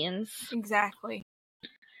the means. Exactly.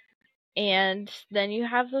 And then you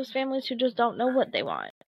have those families who just don't know what they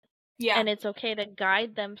want. Yeah. And it's okay to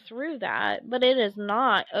guide them through that, but it is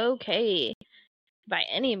not okay by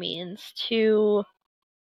any means to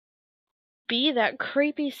be that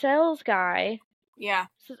creepy sales guy. Yeah.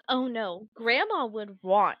 Says, oh no, grandma would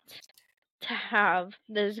want to have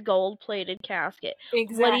this gold-plated casket.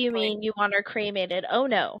 Exactly. What do you mean you want her cremated? Oh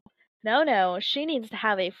no. No, she needs to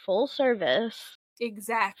have a full service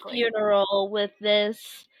funeral with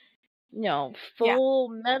this, full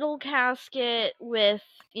metal casket with,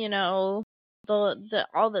 the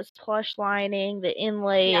all this plush lining, the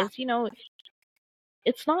inlays,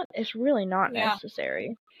 it's really not Yeah.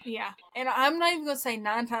 necessary. Yeah. And I'm not even going to say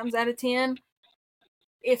 9 times out of 10.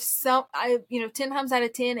 If 10 times out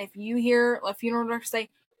of 10, if you hear a funeral director say,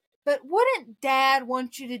 but wouldn't dad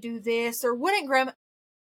want you to do this? Or wouldn't grandma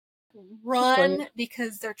run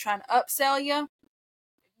because they're trying to upsell you?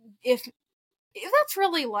 If that's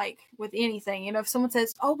really like with anything, if someone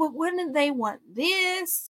says, oh, but wouldn't they want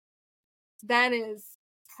this? That is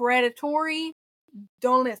predatory.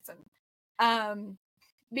 Don't listen.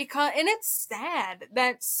 Because, and it's sad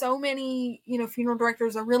that so many, funeral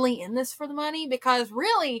directors are really in this for the money, because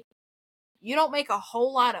really you don't make a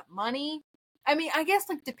whole lot of money. I mean, I guess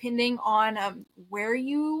like depending on where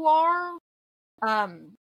you are,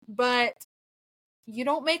 but you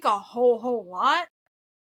don't make a whole lot.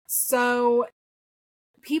 So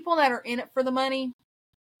people that are in it for the money,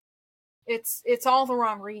 it's all the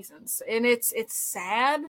wrong reasons, and it's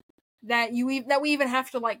sad that we even have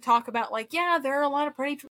to like talk about like, yeah, there are a lot of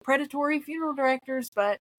predatory funeral directors,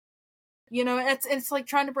 but it's like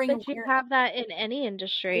trying to bring But you have that in any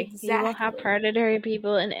industry. Exactly. You will have predatory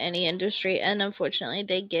people in any industry, and unfortunately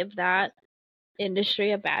they give that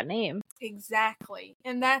industry a bad name. Exactly.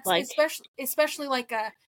 And that's like, especially like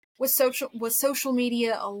with social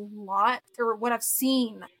media a lot, or what I've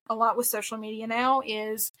seen a lot with social media now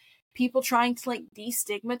is people trying to like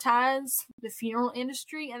destigmatize the funeral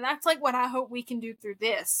industry. And that's like what I hope we can do through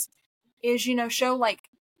this is, show like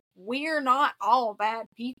we're not all bad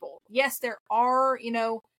people. Yes, there are,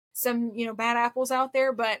 some, bad apples out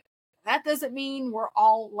there, but that doesn't mean we're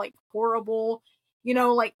all like horrible,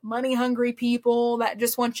 like money hungry people that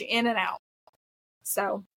just want you in and out.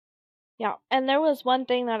 So. Yeah. And there was one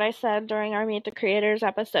thing that I said during our Meet the Creators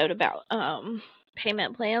episode about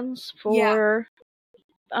payment plans for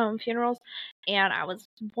funerals, and I was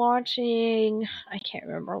watching, I can't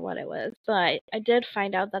remember what it was, but I did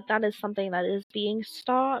find out that is something that is being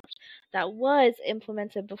stopped, that was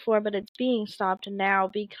implemented before, but it's being stopped now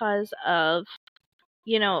because of,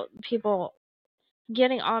 people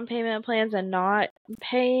getting on payment plans and not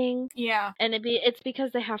paying. Yeah. And it's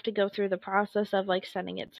because they have to go through the process of like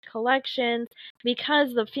sending it to collections,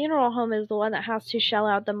 because the funeral home is the one that has to shell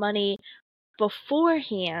out the money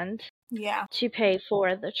beforehand. Yeah. To pay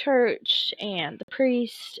for the church and the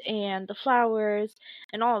priest and the flowers,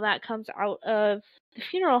 and all that comes out of the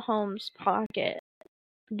funeral home's pocket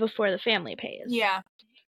before the family pays. Yeah.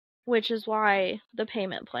 Which is why the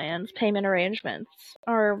payment arrangements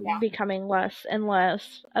are becoming less and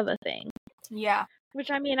less of a thing. Yeah.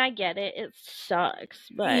 Which, I mean, I get it. It sucks,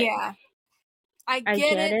 but yeah, I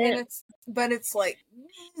get it, and it's like,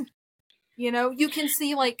 you can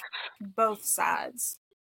see like both sides.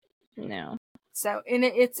 No. So, and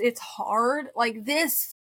it's hard. Like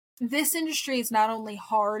this industry is not only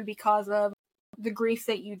hard because of the grief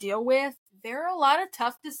that you deal with. There are a lot of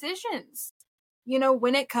tough decisions,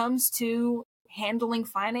 when it comes to handling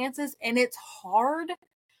finances, and it's hard,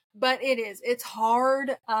 but it's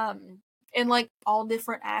hard, in like all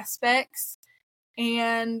different aspects,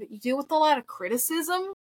 and you deal with a lot of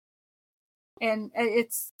criticism, and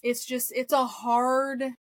it's a hard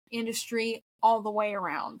industry all the way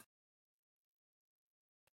around.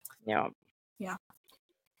 Yeah. Yeah.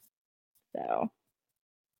 So,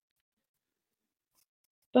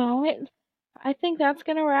 but I think that's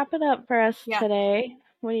gonna wrap it up for us today.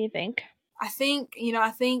 What do you think? I think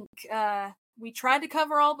we tried to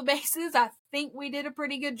cover all the bases. I think we did a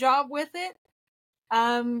pretty good job with it.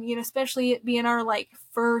 Especially it being our like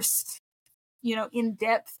first,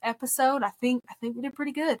 in-depth episode. I think we did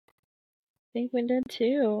pretty good. I think we did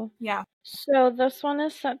too. Yeah. So this one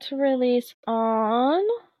is set to release on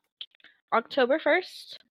October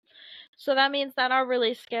 1st. So that means that our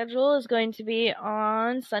release schedule is going to be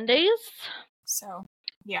on Sundays. So,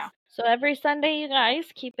 yeah. So every Sunday, you guys,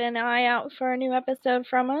 keep an eye out for a new episode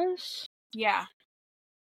from us. Yeah.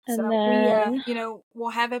 And so then we,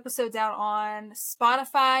 we'll have episodes out on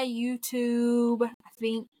Spotify, YouTube, I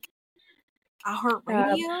think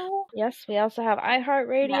iHeartRadio. Yes, we also have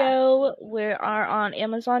iHeartRadio. Yeah. We are on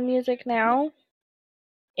Amazon Music now.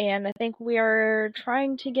 And I think we are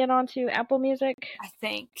trying to get onto Apple Music. I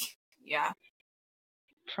think. Yeah.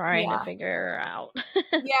 Trying to figure out.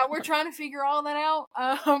 Yeah, we're trying to figure all that out.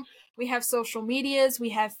 We have social medias.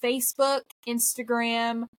 We have Facebook,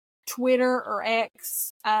 Instagram, Twitter or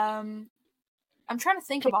X. I'm trying to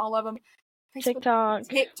think of all of them. Facebook,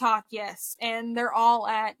 TikTok, yes. And they're all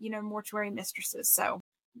at, Mortuary Mistresses.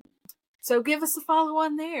 So give us a follow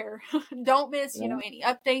on there. Don't miss, any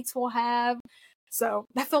updates we'll have. So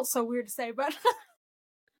that felt so weird to say, but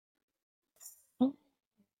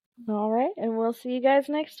all right, and we'll see you guys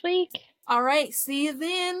next week. All right, see you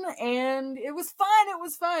then. And it was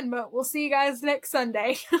fun, but we'll see you guys next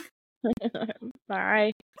Sunday.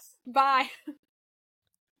 Bye. Bye.